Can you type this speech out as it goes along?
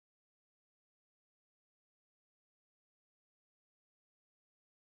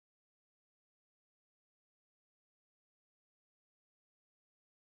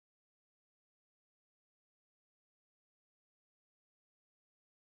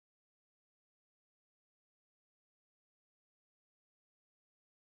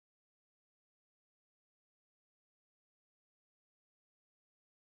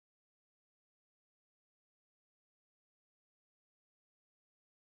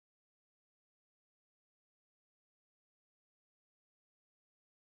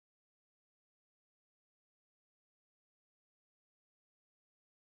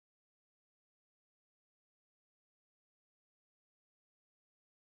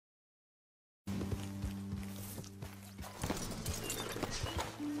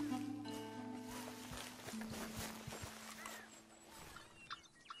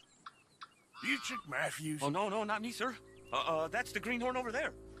Patrick Matthews? Oh, no, no, not me, sir. That's the greenhorn over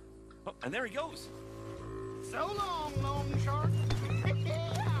there. Oh, and there he goes. So long, long shark.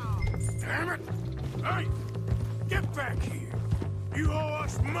 Damn it! Hey! Get back here! You owe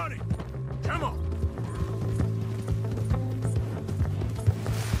us money! Come on!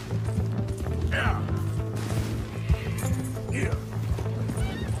 Yeah! Yeah!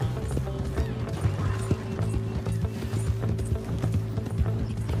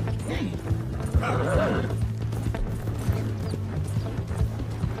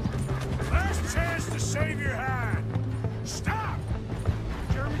 Last chance to save your hide! Stop!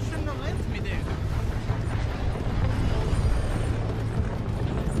 Jeremy shouldn't have left me there.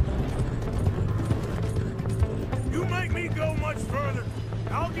 You make me go much further,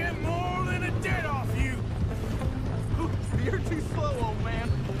 I'll get more than a debt off you! You're too slow, old man.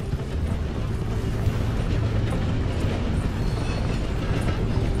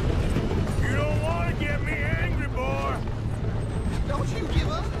 You don't want to get me angry, boy! Don't you give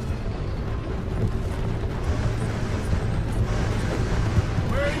up.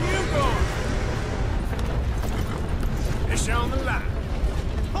 Where are you going? It's on the line.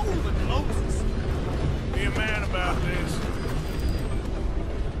 Holy Moses. Be a man about this.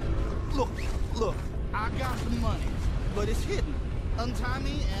 Look, I got the money, but it's hidden. Untie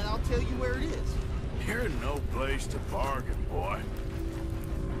me and I'll tell you where it is. You're no place to bargain, boy.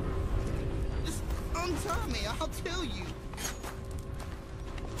 Just untie me, I'll tell you.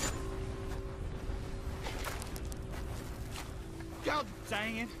 God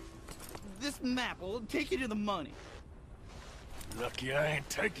dang it. This map will take you to the money. Lucky I ain't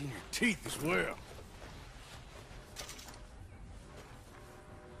taking your teeth as well.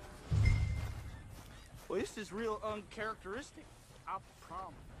 Well, this is real uncharacteristic. I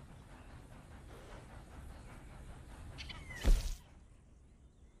promise.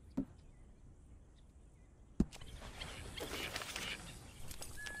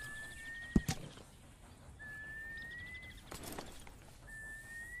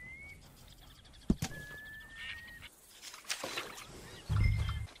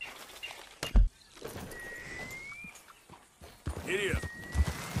 Giddy up.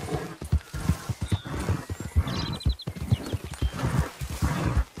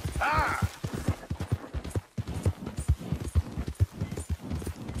 Ah!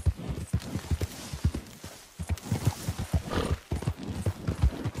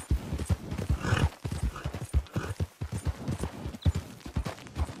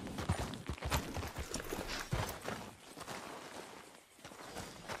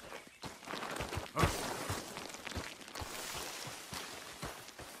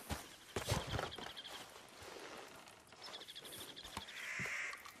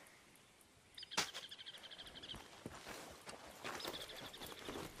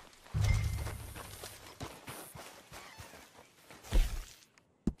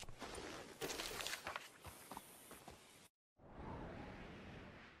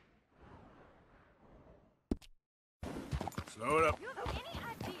 Slow it up. You have any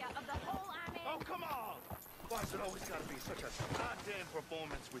idea of the hole I'm in? Oh, come on! Why's it always gotta be such a goddamn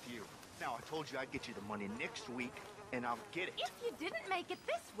performance with you? Now, I told you I'd get you the money next week, and I'll get it. If you didn't make it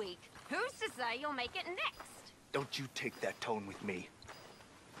this week, who's to say you'll make it next? Don't you take that tone with me.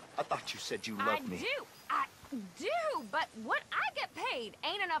 I thought you said you loved me. I do, but what I get paid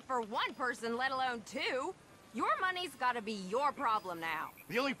ain't enough for one person, let alone two. Your money's gotta be your problem now.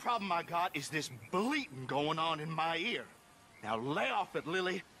 The only problem I got is this bleating going on in my ear. Now lay off it,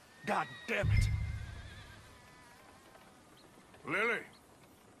 Lily. God damn it. Lily,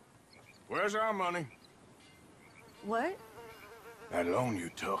 where's our money? What? That loan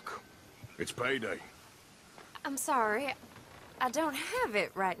you took. It's payday. I'm sorry. I don't have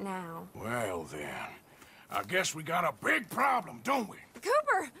it right now. Well then, I guess we got a big problem, don't we?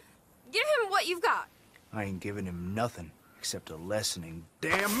 Cooper, give him what you've got. I ain't giving him nothing except a lesson in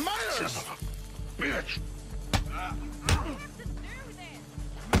damn manners. Bitch!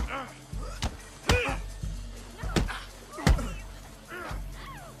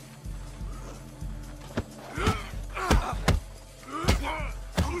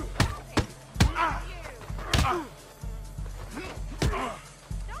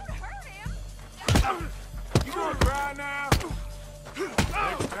 You gonna cry now?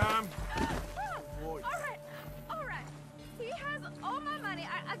 Next time? All right. He has all my money.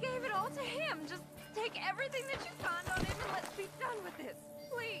 I gave it all to him. Just take everything that you find on him and let's be done with this.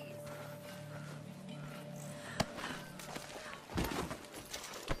 Please.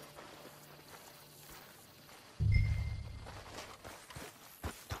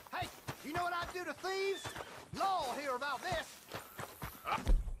 Hey, you know what I do to thieves? Law will hear about this.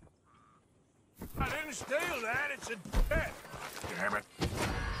 gonna steal that, it's a debt. Damn it.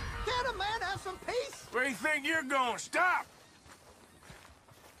 Can a man have some peace? Where you think you're going? Stop!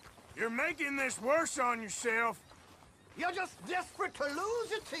 You're making this worse on yourself. You're just desperate to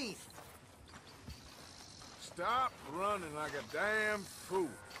lose your teeth. Stop running like a damn fool.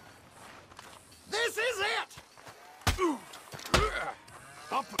 This is it!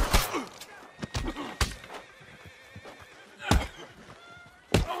 Up.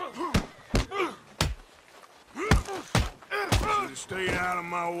 Should have stayed out of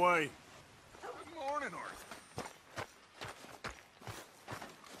my way. Good morning, Arthur.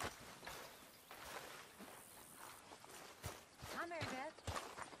 Hi, Mary Beth.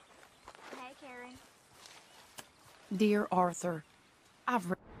 Hey, Carrie. Dear Arthur,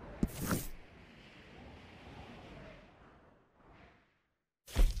 I've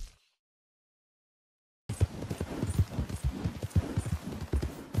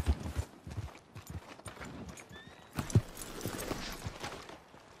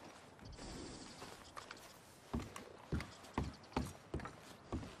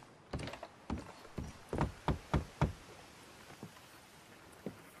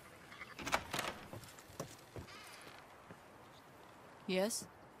Yes?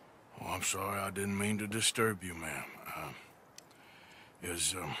 Oh, I'm sorry, I didn't mean to disturb you, ma'am.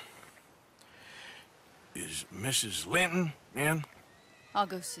 Is Mrs. Linton in? I'll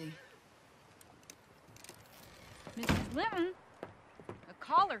go see. Mrs. Linton, a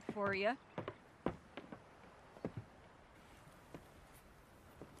caller for you.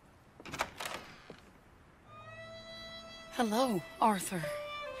 Hello, Arthur.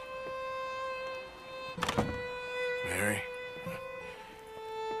 Mary?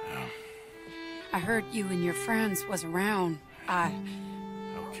 I heard you and your friends was around.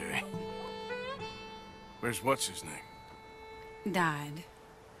 Okay. Where's what's-his-name? Died.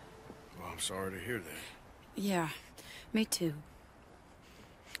 Well, I'm sorry to hear that. Yeah, me too.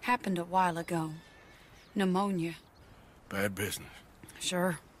 Happened a while ago. Pneumonia. Bad business.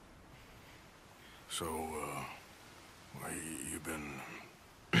 Sure. So, well, you've been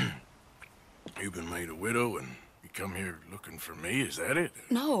made a widow and you come here looking for me, is that it?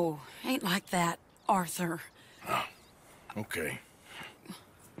 No, ain't like that, Arthur. Oh, okay.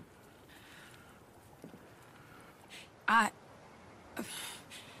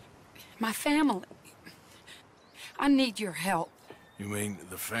 My family. I need your help. You mean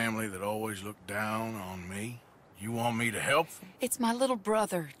the family that always looked down on me? You want me to help them? It's my little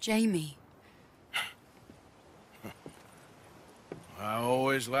brother, Jamie. I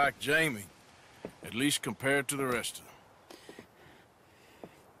always liked Jamie, at least compared to the rest of them.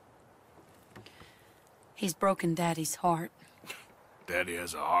 He's broken Daddy's heart. Daddy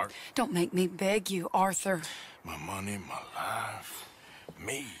has a heart. Don't make me beg you, Arthur. My money, my life,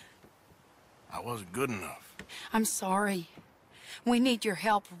 me. I wasn't good enough. I'm sorry. We need your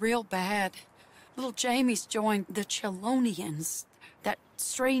help real bad. Little Jamie's joined the Chelonians, that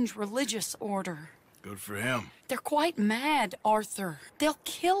strange religious order. Good for him. They're quite mad, Arthur. They'll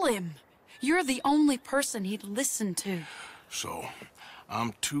kill him. You're the only person he'd listen to. So,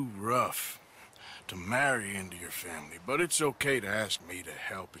 I'm too rough to marry into your family, but it's okay to ask me to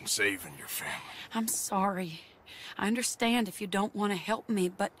help in saving your family. I'm sorry. I understand if you don't want to help me,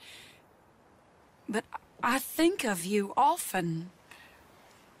 but I think of you often.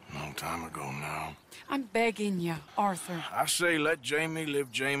 Long time ago now. I'm begging you, Arthur. I say let Jamie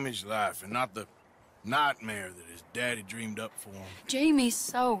live Jamie's life and not the nightmare that his daddy dreamed up for him. Jamie's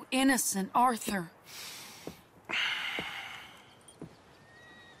so innocent, Arthur.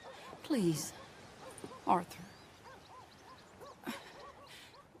 Please, Arthur.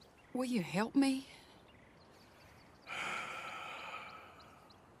 Will you help me?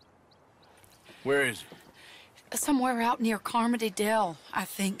 Where is he? Somewhere out near Carmody Dell, I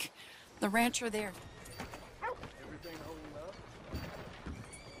think. The rancher there. Everything holding up?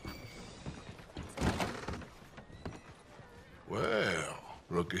 Well,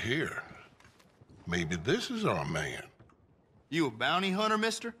 looky here. Maybe this is our man. You a bounty hunter,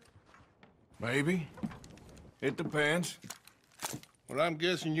 mister? Maybe. It depends. Well, I'm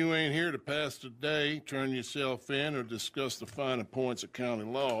guessing you ain't here to pass the day, turn yourself in, or discuss the finer points of county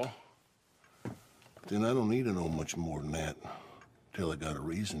law. Then I don't need to know much more than that, till I got a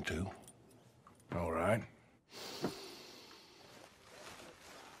reason to. All right.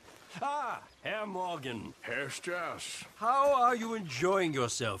 Ah, Herr Morgan. Herr Strauss. How are you enjoying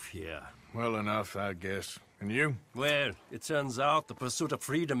yourself here? Well enough, I guess. And you? Well, it turns out the pursuit of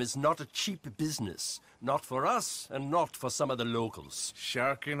freedom is not a cheap business. Not for us, and not for some of the locals.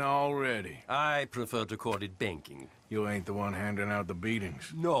 Sharking already. I prefer to call it banking. You ain't the one handing out the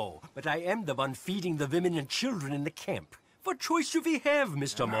beatings. No, but I am the one feeding the women and children in the camp. What choice do we have,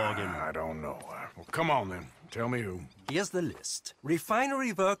 Mr. Morgan? I don't know. Well, come on then. Tell me who. Here's the list.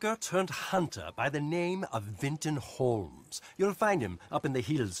 Refinery worker turned hunter by the name of Vinton Holmes. You'll find him up in the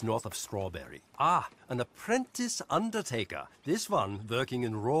hills north of Strawberry. Ah, an apprentice undertaker. This one working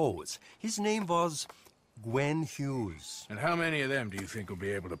in Rose. His name was Gwen Hughes. And how many of them do you think will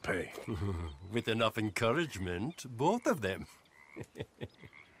be able to pay? With enough encouragement, both of them.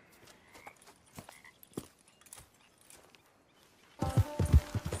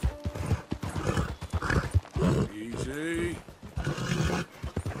 Easy.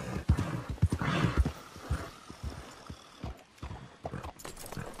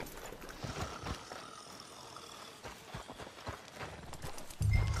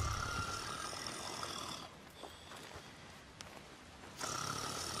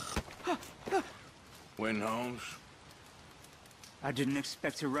 Win, Holmes. I didn't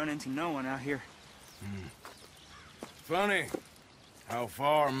expect to run into no one out here. Funny how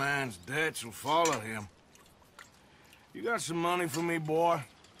far a man's debts will follow him. You got some money for me, boy?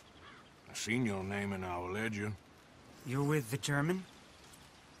 I seen your name in our ledger. You're with the German?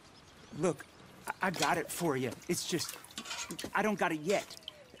 Look, I got it for you. It's just, I don't got it yet.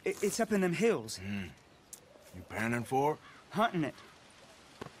 It's up in them hills. You panning for it? Hunting it.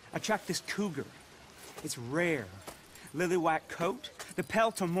 I tracked this cougar. It's rare. Lily white coat, the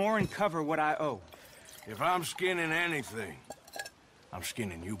pelt will more and cover what I owe. If I'm skinning anything, I'm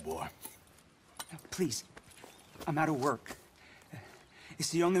skinning you, boy. Please, I'm out of work. It's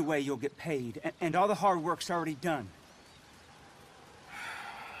the only way you'll get paid, and all the hard work's already done.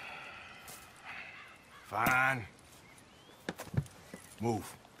 Fine.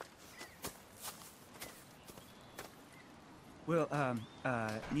 Move. We'll,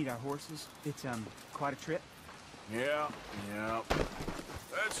 need our horses. It's, quite a trip. Yeah.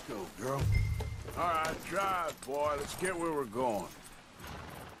 Let's go, girl. All right, drive, boy. Let's get where we're going.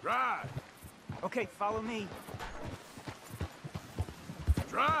 Drive! Okay, follow me.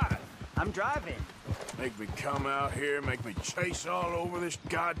 Drive! I'm driving. Make me come out here, make me chase all over this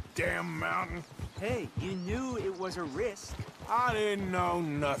goddamn mountain. Hey, you knew it was a risk. I didn't know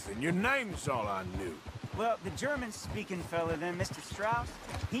nothing. Your name's all I knew. Well, the German-speaking fella then, Mr. Strauss,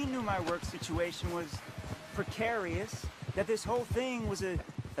 he knew my work situation was precarious, that this whole thing was a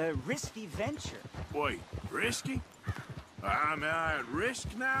risky venture. Wait, risky? Am I at risk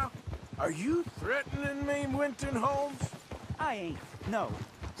now? Are you threatening me, Winton Holmes? I ain't. No,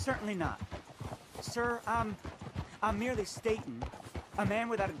 certainly not. Sir, I'm merely stating, a man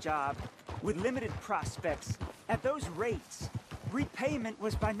without a job, with limited prospects, at those rates, repayment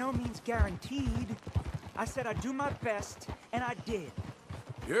was by no means guaranteed. I said I'd do my best, and I did.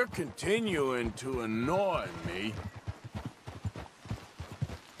 You're continuing to annoy me.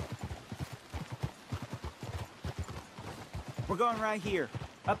 We're going right here,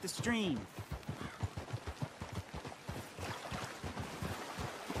 up the stream.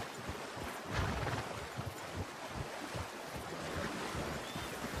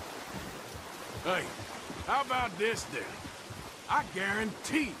 Hey, how about this then? I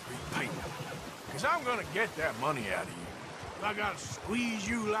guarantee repayment. Because I'm gonna get that money out of you. If I gotta squeeze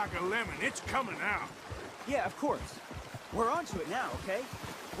you like a lemon, it's coming out. Yeah, of course. We're onto it now, okay?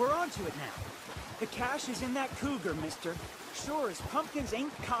 We're onto it now. The cash is in that cougar, mister. Sure as pumpkins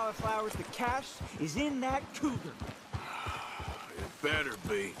ain't cauliflowers, the cash is in that cougar. It better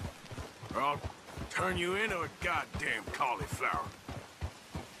be. Or I'll turn you into a goddamn cauliflower.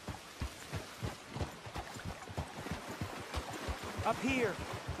 Up here,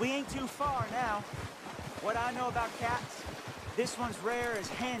 we ain't too far now. What I know about cats, this one's rare as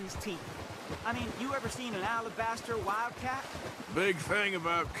hen's teeth. I mean, you ever seen an alabaster wildcat? Big thing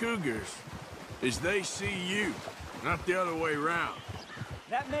about cougars is they see you, not the other way around.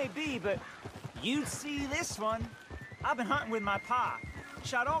 That may be, but you'd see this one. I've been hunting with my pa.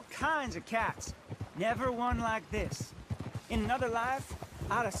 Shot all kinds of cats. Never one like this. In another life,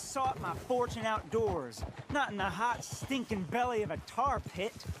 I'd have sought my fortune outdoors, not in the hot, stinking belly of a tar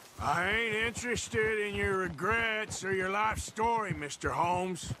pit. I ain't interested in your regrets or your life story, Mr.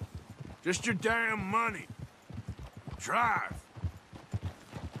 Holmes. Just your damn money. Drive.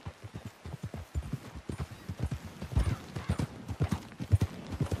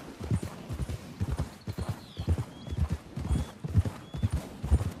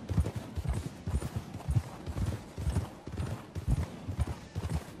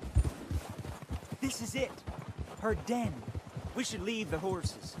 This is it. Her den. We should leave the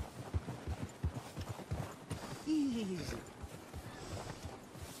horses. Easy.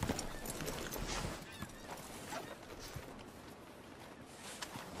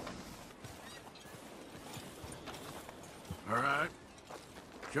 All right.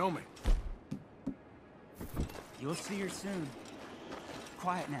 Show me. You'll see her soon.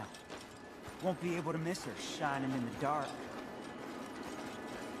 Quiet now. Won't be able to miss her shining in the dark.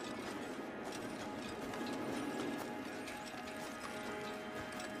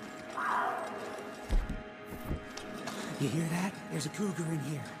 You hear that? There's a cougar in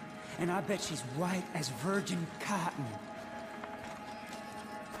here. And I bet she's white as virgin cotton.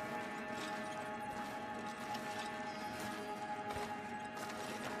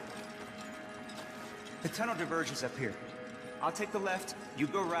 The tunnel diverges up here. I'll take the left, you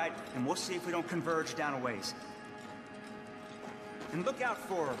go right, and we'll see if we don't converge down a ways. And look out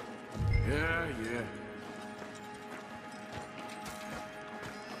for her. Yeah.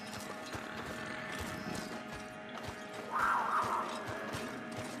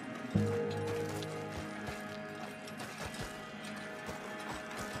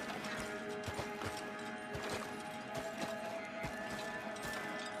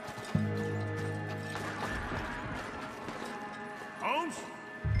 Holmes?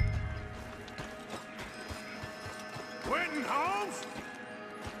 Quentin Holmes?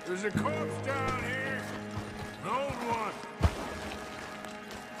 There's a corpse down here. An old one.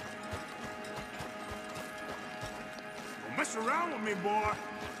 Don't mess around with me, boy.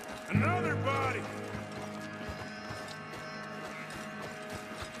 Another body.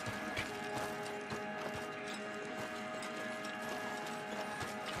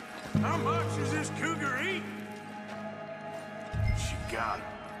 How much does this cougar eat? She got it.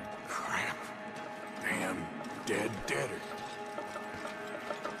 Crap. Damn deader.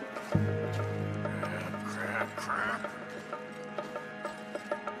 Crap.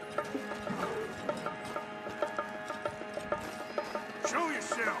 Show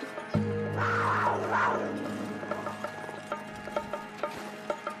yourself.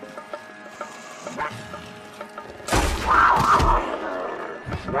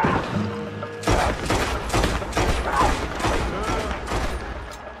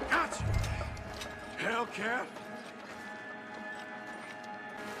 Gotcha. Hellcat.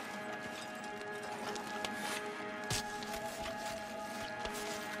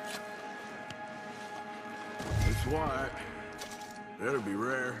 It's white. That'll be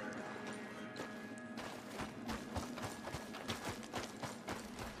rare.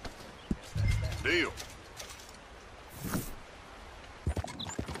 Deal.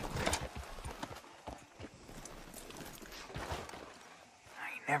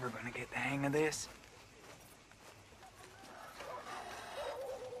 I ain't never gonna get the hang of this.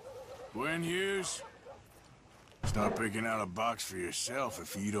 Gwen Hughes, start picking out a box for yourself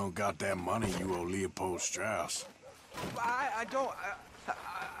if you don't got that money you owe Leopold Strauss. I don't...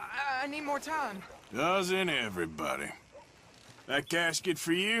 I need more time. Doesn't everybody? That casket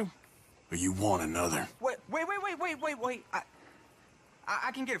for you? Or you want another? Wait.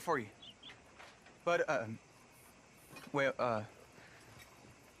 I can get it for you. But,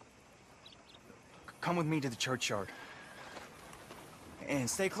 come with me to the churchyard. And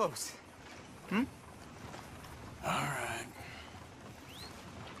stay close. Hmm? All right.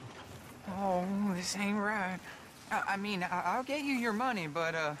 Oh, this ain't right. I mean, I'll get you your money,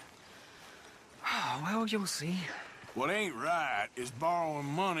 but, well, you'll see. What ain't right is borrowing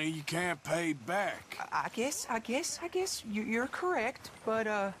money you can't pay back. I guess you're correct, but,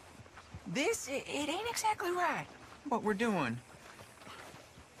 it ain't exactly right, what we're doing.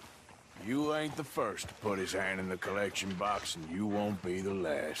 You ain't the first to put his hand in the collection box, and you won't be the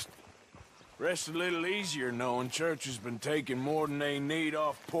last. Rest a little easier knowing church has been taking more than they need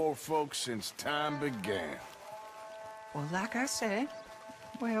off poor folks since time began. Well, like I said,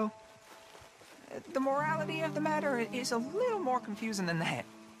 well, the morality of the matter is a little more confusing than that.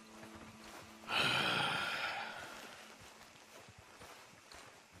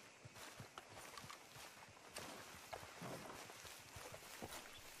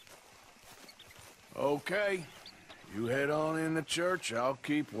 Okay. You head on in the church, I'll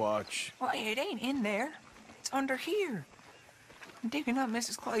keep watch. Well, it ain't in there. It's under here. I'm digging up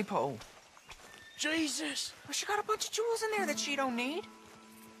Mrs. Claypole. Jesus! Well, she got a bunch of jewels in there that she don't need.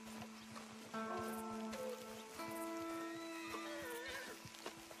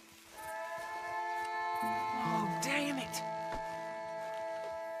 Oh, damn it.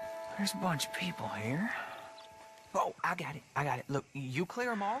 There's a bunch of people here. Oh, I got it. Look, you clear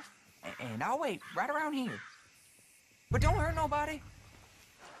them off, and I'll wait right around here. But don't hurt nobody.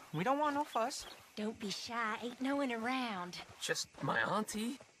 We don't want no fuss. Don't be shy, ain't no one around. Just my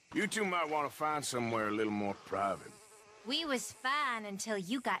auntie? You two might want to find somewhere a little more private. We was fine until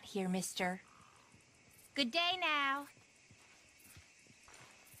you got here, mister. Good day now.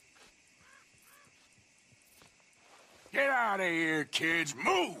 Get out of here, kids.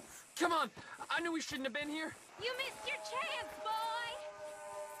 Move! Come on! I knew we shouldn't have been here. You missed your chance, boy!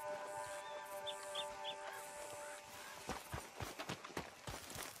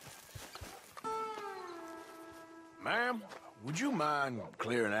 Ma'am, would you mind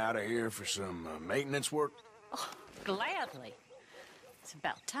clearing out of here for some maintenance work? Oh, gladly. It's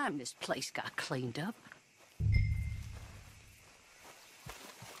about time this place got cleaned up.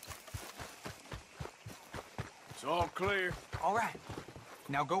 It's all clear. All right.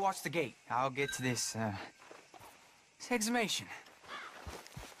 Now go watch the gate. I'll get to this exhumation.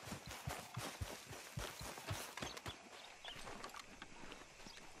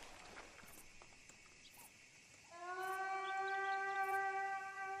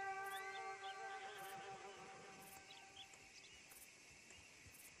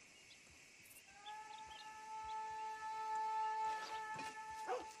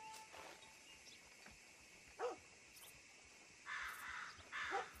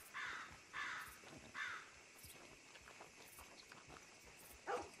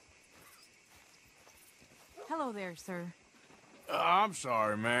 Hello there, sir. I'm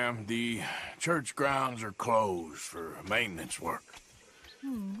sorry, ma'am. The church grounds are closed for maintenance work.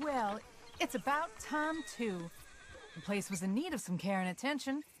 Well, it's about time, too. The place was in need of some care and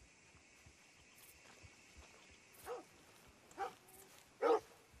attention.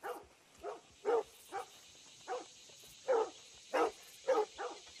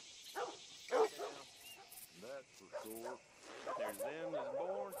 That's for sure. There's them that's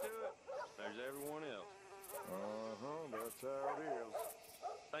born to it. There's everyone else. That's how it is.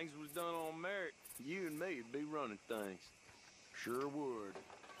 Things was done on merit, you and me'd be running things. Sure would.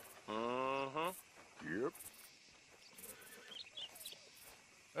 Yep.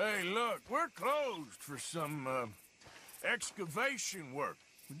 Hey, look, we're closed for some, excavation work.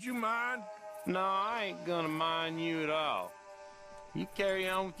 Would you mind? No, I ain't gonna mind you at all. You carry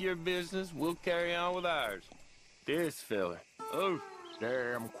on with your business, we'll carry on with ours. This fella. Oh,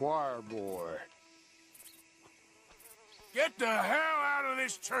 damn choir boy. Get the hell out of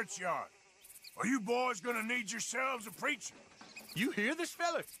this churchyard! Are you boys gonna need yourselves a preacher? You hear this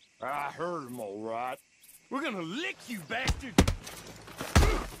fella? I heard him all right. We're gonna lick you, bastard!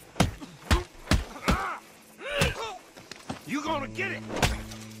 You gonna get it!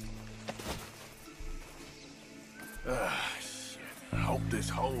 Shit. I hope this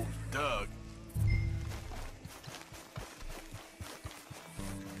hole's dug.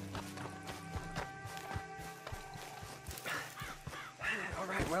 All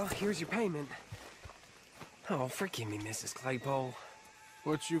right, well, here's your payment. Oh, forgive me, Mrs. Claypole.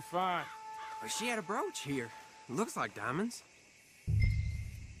 What'd you find? Well, she had a brooch here. Looks like diamonds.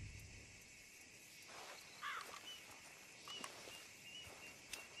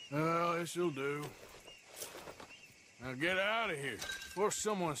 Well, this'll do. Now get out of here before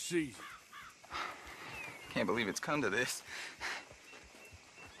someone sees you. Can't believe it's come to this.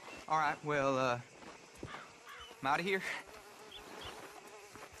 All right, well, I'm out of here.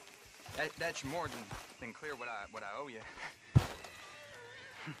 That's more than clear what I owe you.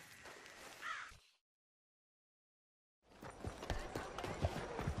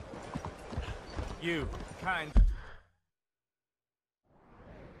 You, kind.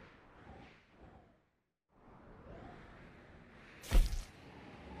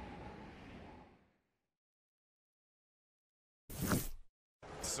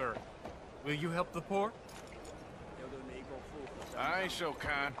 Sir, will you help the poor? I ain't so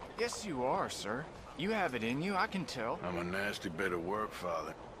kind. Yes, you are, sir. You have it in you, I can tell. I'm a nasty bit of work,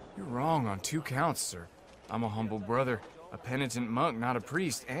 Father. You're wrong on 2 counts, sir. I'm a humble brother, a penitent monk, not a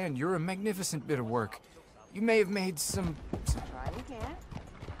priest, and you're a magnificent bit of work. You may have made some... Try again.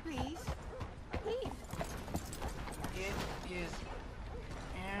 Please. Please. It is...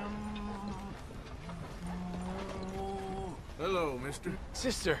 Hello, mister.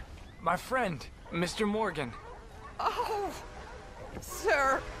 Sister, my friend, Mr. Morgan. Oh,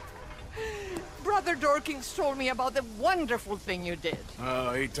 sir. Brother Dorkins told me about the wonderful thing you did.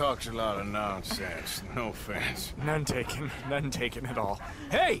 Oh, he talks a lot of nonsense. No offense. None taken at all.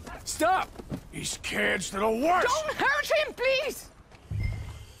 Hey, stop! These kids, they're the worst! Don't hurt him, please!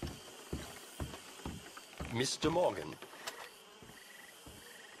 Mr. Morgan.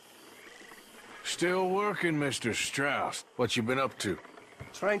 Still working, Mr. Strauss. What you been up to?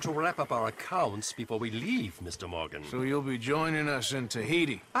 trying to wrap up our accounts before we leave, Mr. Morgan. So you'll be joining us in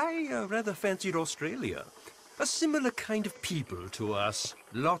Tahiti? I rather fancied Australia. A similar kind of people to us.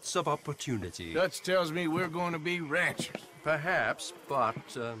 Lots of opportunity. Dutch tells me we're going to be ranchers. Perhaps, but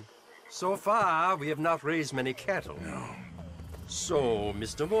so far we have not raised many cattle. No. So,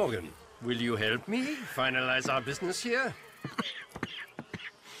 Mr. Morgan, will you help me finalize our business here?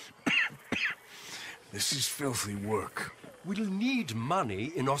 This is filthy work. We'll need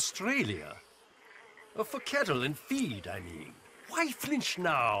money in Australia. For cattle and feed, I mean. Why flinch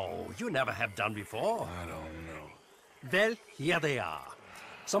now? You never have done before. I don't know. Well, here they are.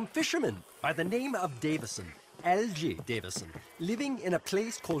 Some fishermen by the name of Davison, L.J. Davison, living in a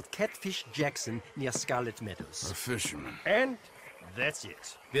place called Catfish Jackson near Scarlet Meadows. A fisherman. And that's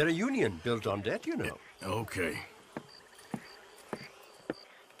it. We're a union built on that, you know. Okay.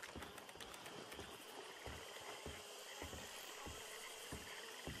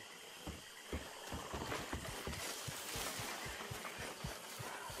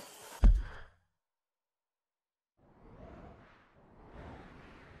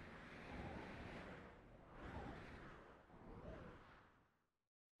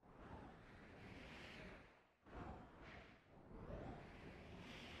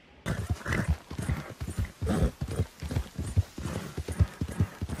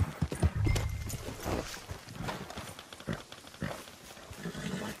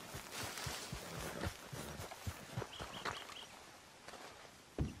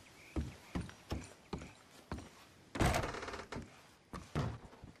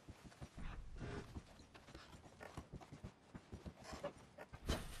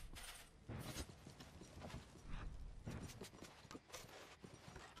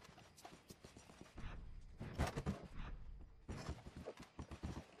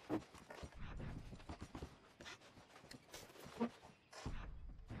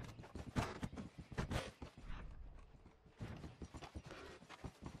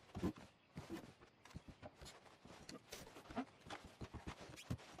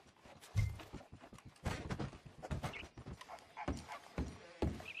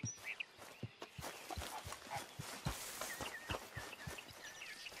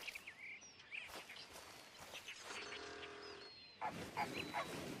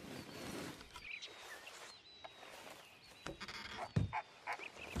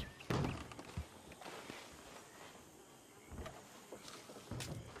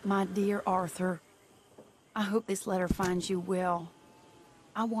 My dear Arthur, I hope this letter finds you well.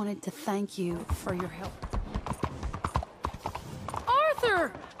 I wanted to thank you for your help.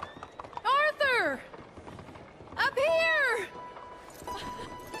 Arthur! Arthur! Up here!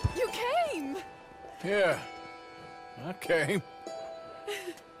 You came! Yeah, I came.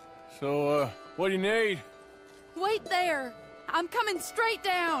 So, what do you need? Wait there! I'm coming straight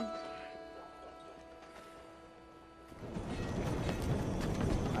down!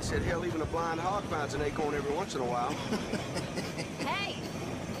 I said, hell, even a blind hog finds an acorn every once in a while. Hey,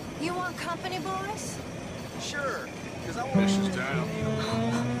 you want company, Boris? Sure, because I want... Mrs. Down.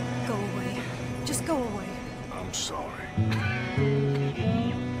 Go away. Just go away. I'm sorry.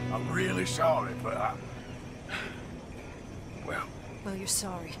 I'm really sorry, but Well, you're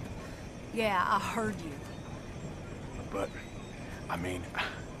sorry. Yeah, I heard you. But, I mean...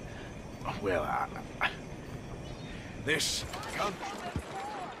 Well, this...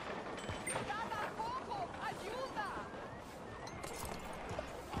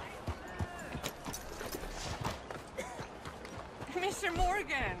 Mr.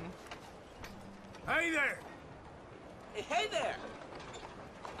 Morgan! Hey there! Hey there!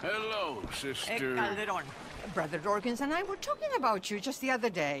 Hello, sister. Calderon. Brother Dorkins and I were talking about you just the other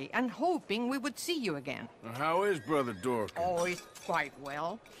day and hoping we would see you again. How is Brother Dorkins? Oh, he's quite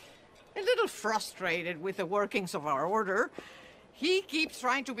well. A little frustrated with the workings of our order. He keeps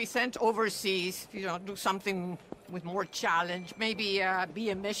trying to be sent overseas, you know, do something with more challenge, maybe be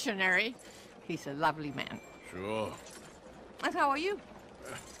a missionary. He's a lovely man. Sure. And how are you?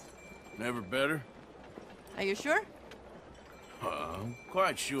 Never better? Are you sure? I'm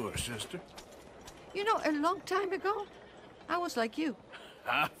quite sure, sister. You know, a long time ago, I was like you.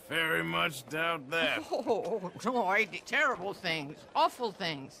 I very much doubt that. Oh, no, I did terrible things, awful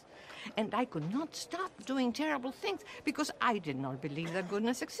things. And I could not stop doing terrible things because I did not believe that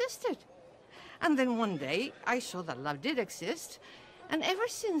goodness existed. And then one day, I saw that love did exist. And ever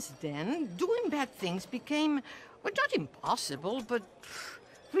since then, doing bad things became, well, not impossible, but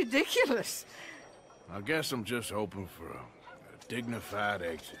ridiculous. I guess I'm just hoping for a dignified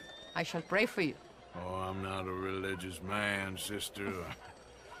exit. I shall pray for you. Oh, I'm not a religious man, sister.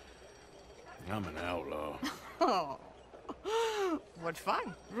 I'm an outlaw. Oh, What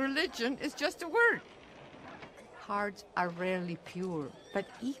fun. Religion is just a word. Hearts are rarely pure, but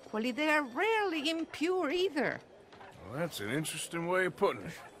equally they are rarely impure either. Well, that's an interesting way of putting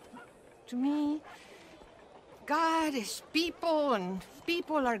it. To me, God is people and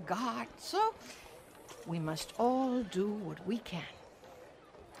people are God, so we must all do what we can.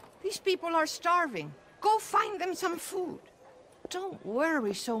 These people are starving. Go find them some food. Don't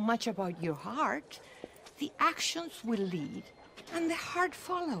worry so much about your heart. The actions will lead, and the heart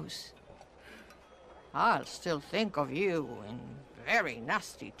follows. I'll still think of you in very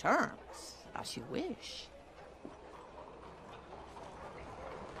nasty terms, as you wish.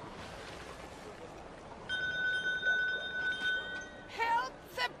 Help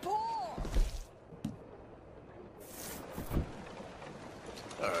the poor!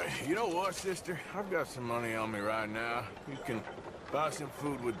 All right, you know what, sister? I've got some money on me right now. You can buy some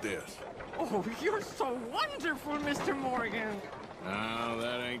food with this. Oh, you're so wonderful, Mr. Morgan. No,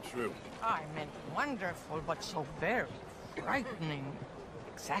 that ain't true. I meant wonderful, but so very frightening.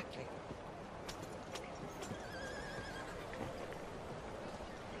 Exactly.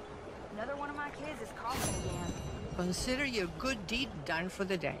 Another one of my kids is coughing again. Consider your good deed done for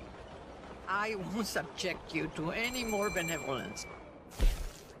the day. I won't subject you to any more benevolence.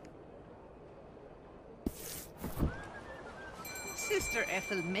 Sister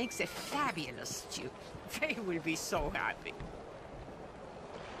Ethel makes a fabulous stew. They will be so happy.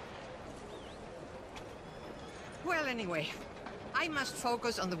 Well, anyway, I must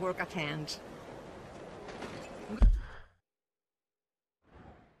focus on the work at hand.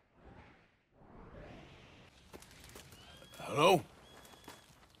 Hello?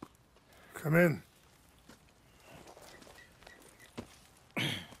 Come in.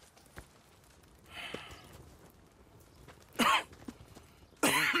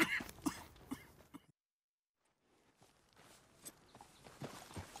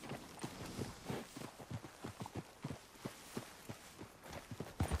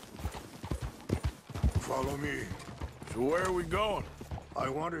 Follow me. So where are we going? I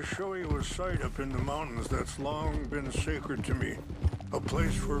want to show you a site up in the mountains that's long been sacred to me. A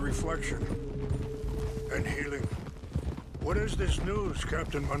place for reflection and healing. What is this news,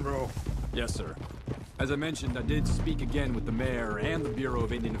 Captain Monroe? Yes, sir. As I mentioned, I did speak again with the mayor and the Bureau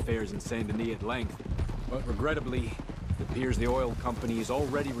of Indian Affairs in Saint Denis at length. But regrettably, it appears the oil company has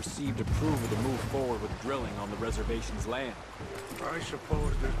already received approval to move forward with drilling on the reservation's land. I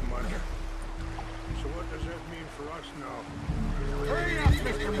suppose as much. So what does that mean for us now? Hurry up,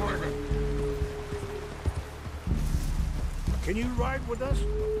 Mr. Morgan. Can you ride with us?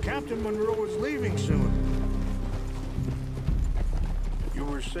 Captain Monroe is leaving soon. You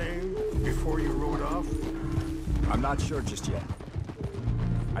were saying before you rode off? I'm not sure just yet.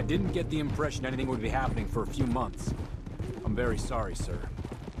 I didn't get the impression anything would be happening for a few months. I'm very sorry, sir.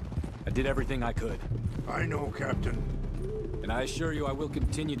 I did everything I could. I know, Captain. And I assure you I will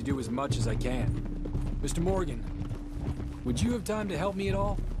continue to do as much as I can. Mr. Morgan, would you have time to help me at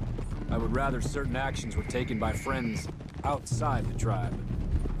all? I would rather certain actions were taken by friends outside the tribe.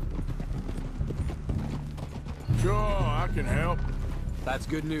 Sure, I can help. That's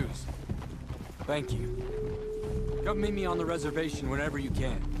good news. Thank you. Come meet me on the reservation whenever you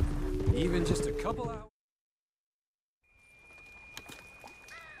can. Even just a couple hours.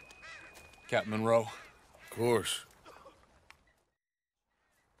 Captain Monroe. Of course.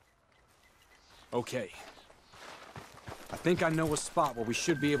 Okay. I think I know a spot where we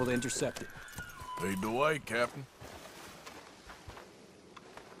should be able to intercept it. Lead the way, Captain.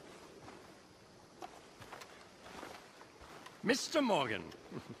 Mr. Morgan.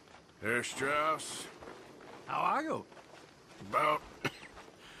 Herr Strauss. How are you? About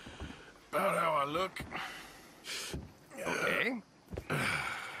how I look. Okay.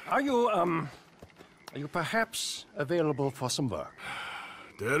 Are you perhaps available for some work?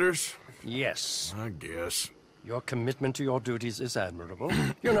 Debtors? Yes. I guess. Your commitment to your duties is admirable.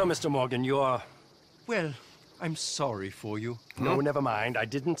 You know, Mr. Morgan, you're... Well, I'm sorry for you. No, never mind. I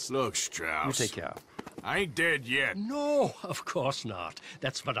didn't... Look, Strauss. You take care. I ain't dead yet. No, of course not.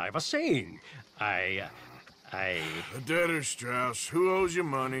 That's what I was saying. The debtor, Strauss. Who owes you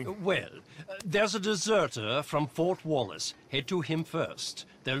money? Well, there's a deserter from Fort Wallace. Head to him first.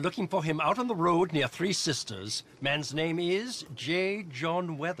 They're looking for him out on the road near Three Sisters. Man's name is J.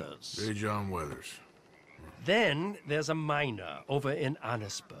 John Weathers. J. John Weathers. Then there's a miner over in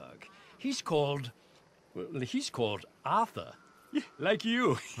Annisburg. He's called Arthur. Like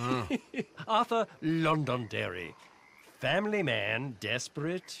you. Huh. Arthur Londonderry. Family man,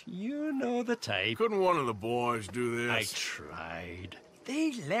 desperate, you know the type. Couldn't one of the boys do this? I tried.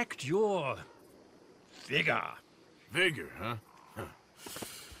 They lacked your... vigor. Vigor, huh?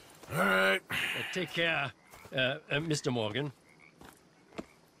 All right. Take care, Mr. Morgan.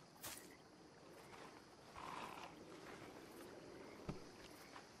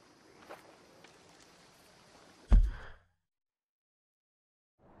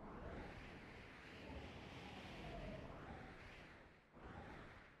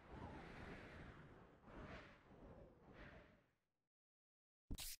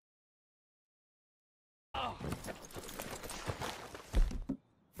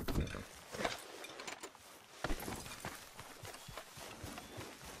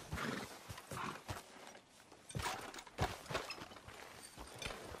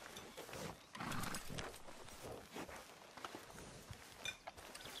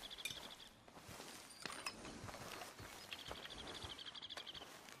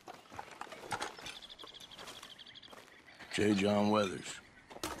 J. John Weathers.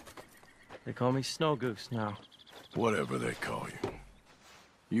 They call me Snow Goose now. Whatever they call you.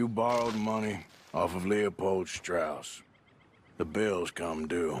 You borrowed money off of Leopold Strauss. The bills come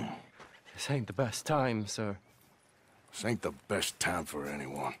due. This ain't the best time, sir. This ain't the best time for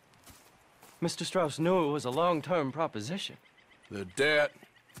anyone. Mr. Strauss knew it was a long-term proposition. The debt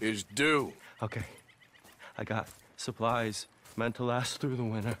is due. Okay. I got supplies meant to last through the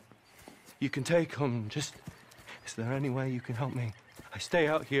winter. You can take them, just... Is there any way you can help me? I stay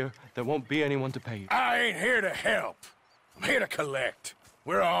out here, there won't be anyone to pay you. I ain't here to help. I'm here to collect.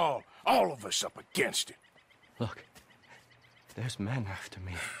 We're all of us up against it. Look, there's men after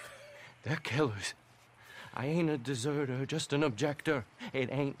me. They're killers. I ain't a deserter, just an objector. It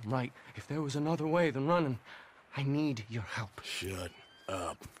ain't right. If there was another way than running, I need your help. Shut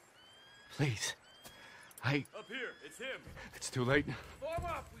up. Please. Up here, it's him. It's too late. Form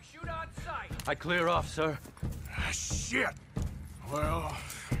up, we shoot on sight. I clear off, sir. Shit. Well,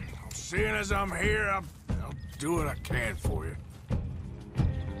 seeing as I'm here, I'll do what I can for you.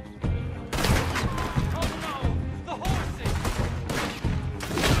 Oh no! The horses!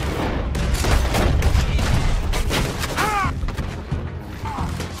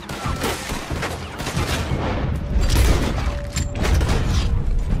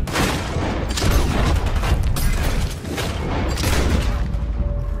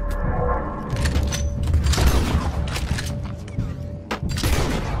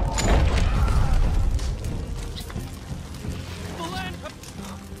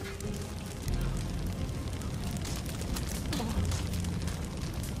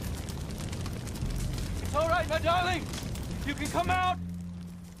 My darling, you can come out.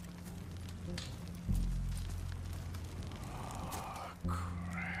 Oh,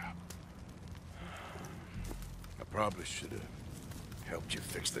 crap. I probably should have helped you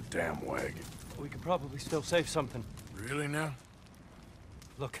fix the damn wagon. We could probably still save something. Really now?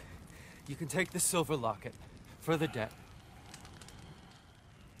 Look, you can take this silver locket for the debt.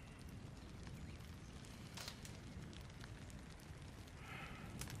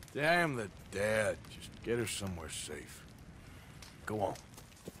 Damn the dad. Just get her somewhere safe. Go on.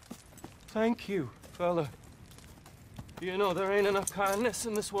 Thank you, fella. You know, there ain't enough kindness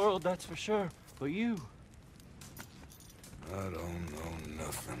in this world, that's for sure. But you... I don't know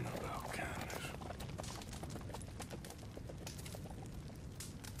nothing about kindness.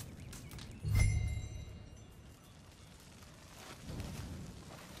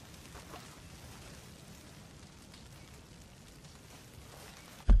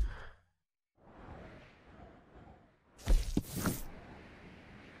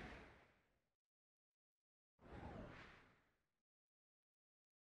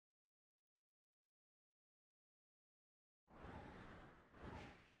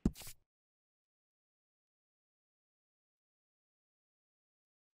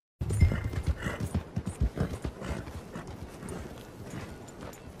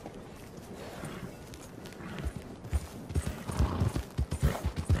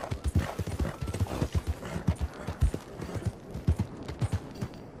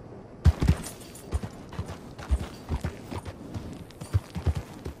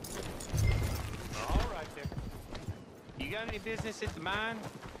 Any business at the mine?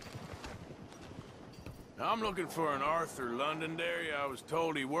 I'm looking for an Arthur Londonderry. I was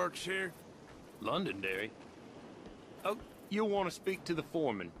told he works here. Londonderry? Oh, you'll want to speak to the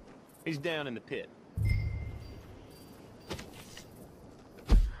foreman. He's down in the pit.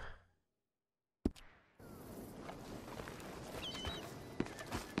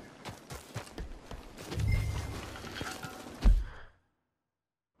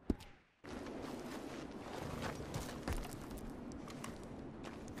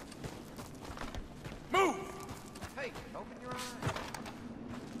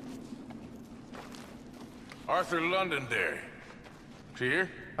 Arthur Londonderry. Is he here?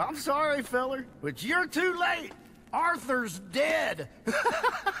 I'm sorry, feller, but you're too late. Arthur's dead.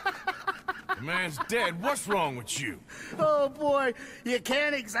 The man's dead. What's wrong with you? Oh, boy. You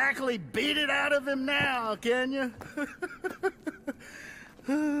can't exactly beat it out of him now, can you?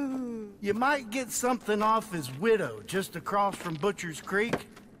 You might get something off his widow just across from Butcher's Creek,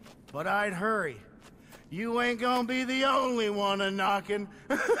 but I'd hurry. You ain't gonna be the only one a-knocking.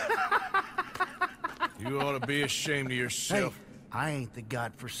 You ought to be ashamed of yourself. Hey, I ain't the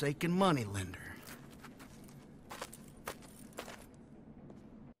godforsaken moneylender.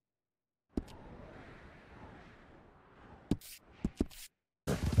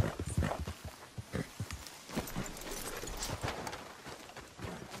 You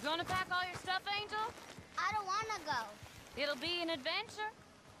gonna pack all your stuff, Angel? I don't wanna go. It'll be an adventure.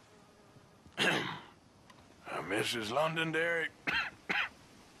 Mrs. Londonderry.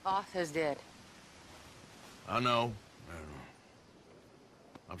 Arthur's dead. I know.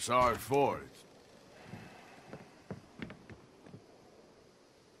 I'm sorry for it.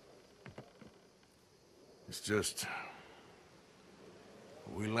 It's just...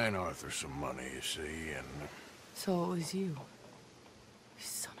 we lent Arthur some money, you see, and... So it was you. You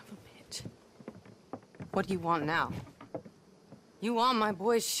son of a bitch. What do you want now? You want my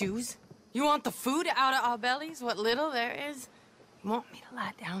boy's shoes? You want the food out of our bellies, what little there is? You want me to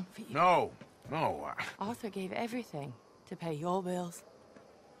lie down for you? No, no. Arthur gave everything to pay your bills.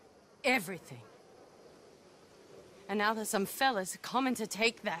 Everything. And now there's some fellas coming to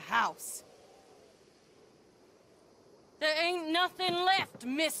take the house. There ain't nothing left,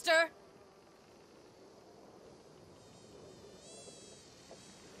 mister.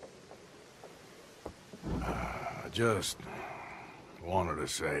 I just wanted to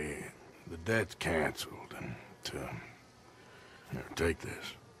say the debt's canceled and to... Here, take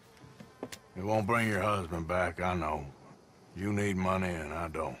this. It won't bring your husband back, I know. You need money and I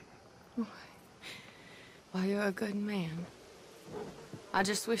don't. Well, you're a good man. I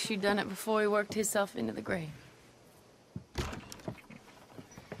just wish you'd done it before he worked himself into the grave.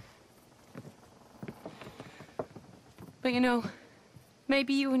 But you know,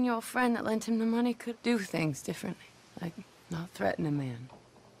 maybe you and your friend that lent him the money could do things differently. Like, not threaten a man.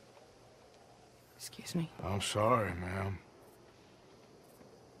 Excuse me. I'm sorry, ma'am.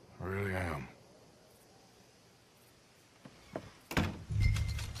 I really am.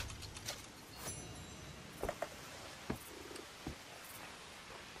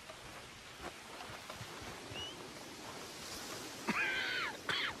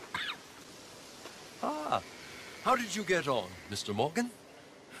 Ah, how did you get on, Mr. Morgan?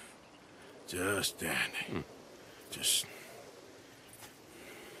 Just dandy. Just...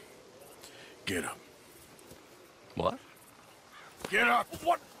 get up. What? Get up!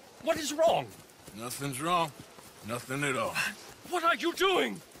 What is wrong? Nothing's wrong. Nothing at all. What are you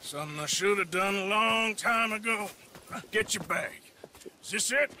doing? Something I should have done a long time ago. Get your bag. Is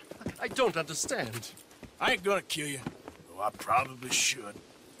this it? I don't understand. I ain't gonna kill you, though I probably should.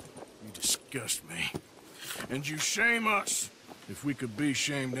 You disgust me. And you shame us. If we could be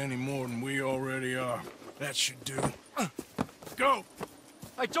shamed any more than we already are, that should do. Go!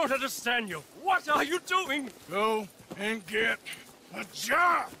 I don't understand you. What are you doing? Go and get a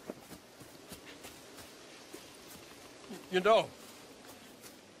job! You know,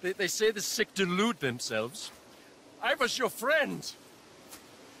 they say the sick delude themselves. I was your friend.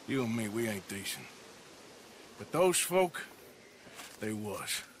 You and me, we ain't decent. But those folk, they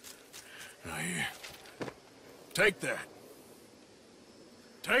was. Now here, take that.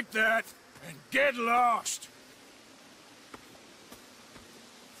 Take that and get lost.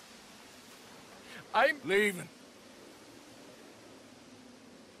 I'm leaving.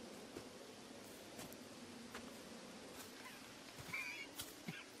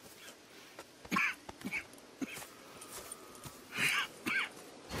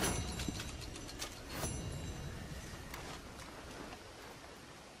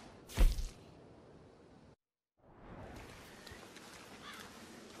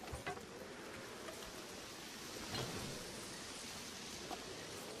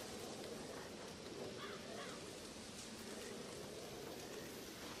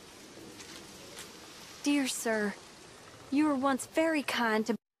 Dear sir, you were once very kind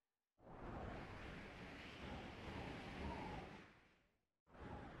to...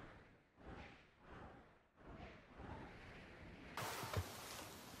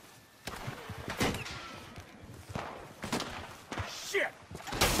 Shit!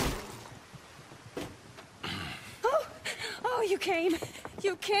 Oh, you came.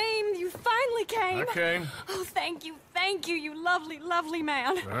 You came. You finally came. I came. Oh, thank you, you lovely, lovely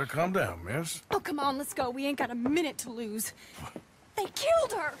man. Calm down, miss. Oh, come on, let's go. We ain't got a minute to lose. They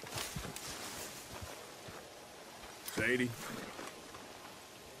killed her! Sadie?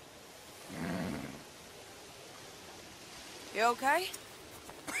 You okay?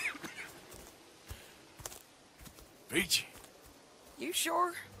 Peachy? You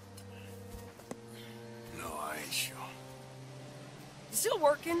sure? No, I ain't sure. Still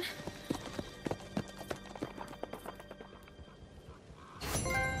working?